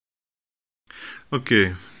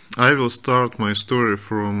Okay, I will start my story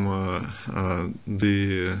from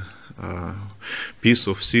the piece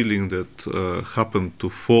of ceiling that happened to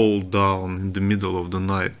fall down in the middle of the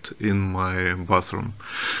night in my bathroom.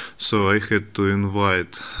 So I had to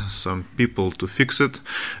invite some people to fix it,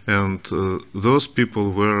 and those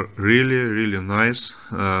people were really nice.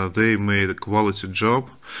 They made a quality job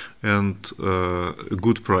and a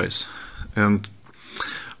good price. And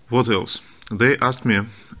what else? They asked me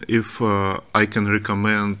if I can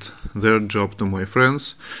recommend their job to my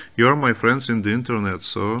friends. You are my friends in the internet,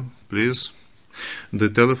 so please. The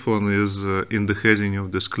telephone is in the heading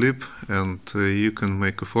of this clip, and you can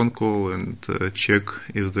make a phone call and check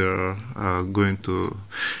if they are going to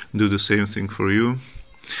do the same thing for you.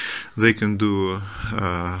 They can do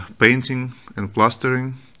painting and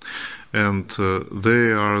plastering, and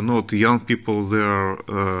they are not young people, they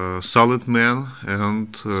are solid men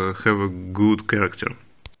and have a good character.